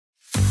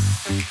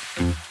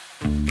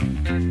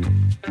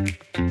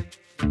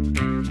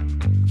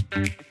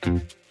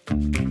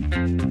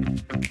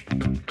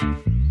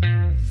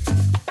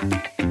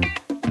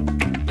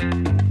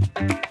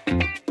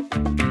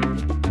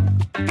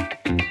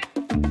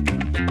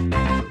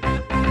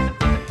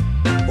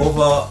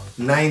Over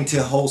 90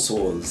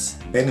 households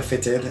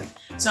benefited.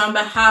 So on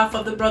behalf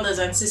of the brothers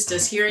and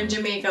sisters here in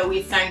Jamaica,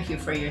 we thank you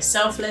for your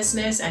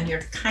selflessness and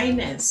your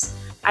kindness.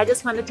 I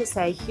just wanted to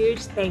say a huge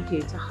thank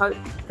you to Hope.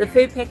 The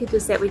food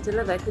packages that we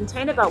deliver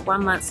contain about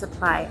 1 month's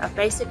supply of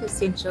basic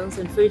essentials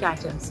and food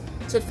items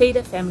to feed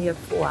a family of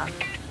 4.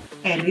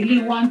 I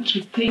really want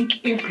to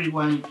thank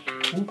everyone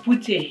who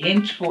put a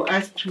hand for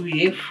us to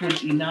have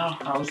food in our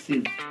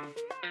houses.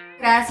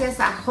 Gracias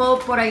a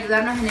Hope por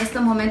ayudarnos en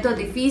estos momentos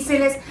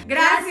difíciles.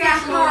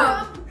 Gracias,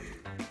 Hope.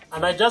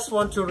 And I just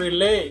want to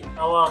relay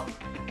our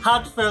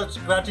heartfelt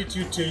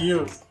gratitude to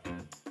you.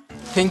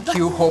 Thank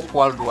you, Hope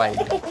Worldwide.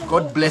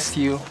 God bless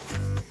you.